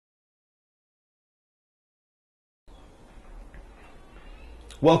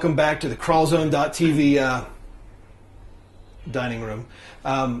Welcome back to the KrawlZone.tv dining room.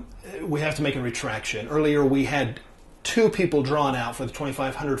 We have to make a retraction. Earlier we had 2 people drawn out for the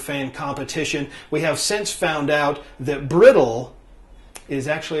 2,500 fan competition. We have since found out that Brittle is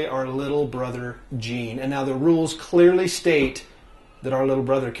actually our little brother Gene. And now the rules clearly state that our little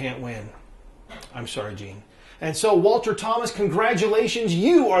brother can't win. I'm sorry, Gene. And so, Walter Thomas, congratulations.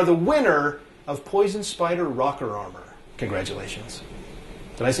 You are the winner of Poison Spyder Rocker Armor. Congratulations.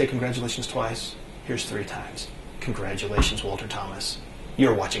 Did I say congratulations twice? Here's 3 times. Congratulations, Walter Thomas.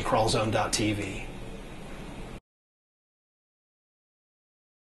 You're watching KrawlZone.tv.